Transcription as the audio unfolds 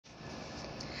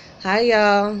Hi,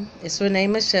 y'all. It's Renee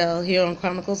Michelle here on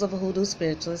Chronicles of a Hoodoo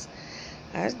Spiritualist.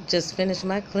 I just finished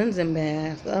my cleansing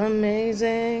bath.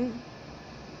 Amazing.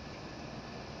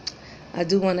 I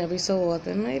do one every so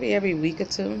often, maybe every week or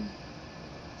two.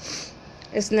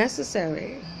 It's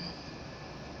necessary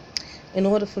in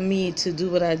order for me to do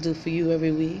what I do for you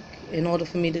every week, in order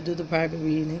for me to do the private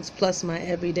readings, plus my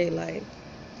everyday life.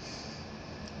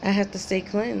 I have to stay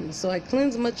cleansed. So I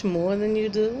cleanse much more than you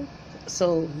do.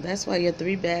 So that's why your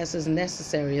 3 baths is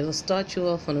necessary. It'll start you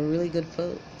off on a really good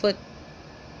foot.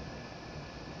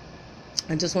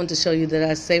 I just want to show you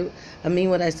that I mean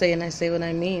what I say and I say what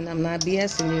I mean. I'm not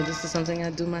BSing you. This is something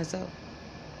I do myself.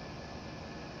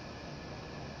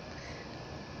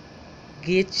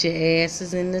 Get your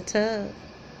asses in the tub.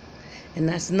 And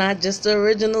that's not just the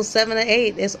original 7 or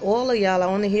 8. It's all of y'all. I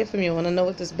want to hear from you. I want to know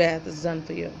what this bath has done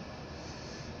for you.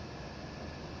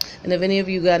 And if any of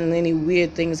you got any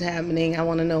weird things happening, I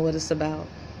want to know what it's about.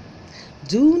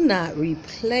 Do not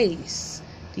replace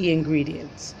the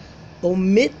ingredients.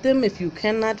 Omit them if you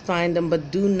cannot find them, but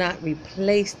do not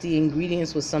replace the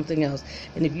ingredients with something else.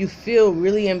 And if you feel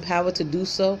really empowered to do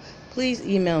so, please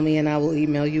email me and I will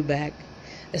email you back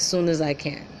as soon as I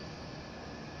can.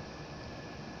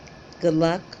 Good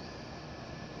luck.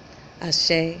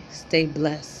 Ashe. Stay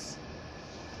blessed.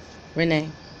 Renee.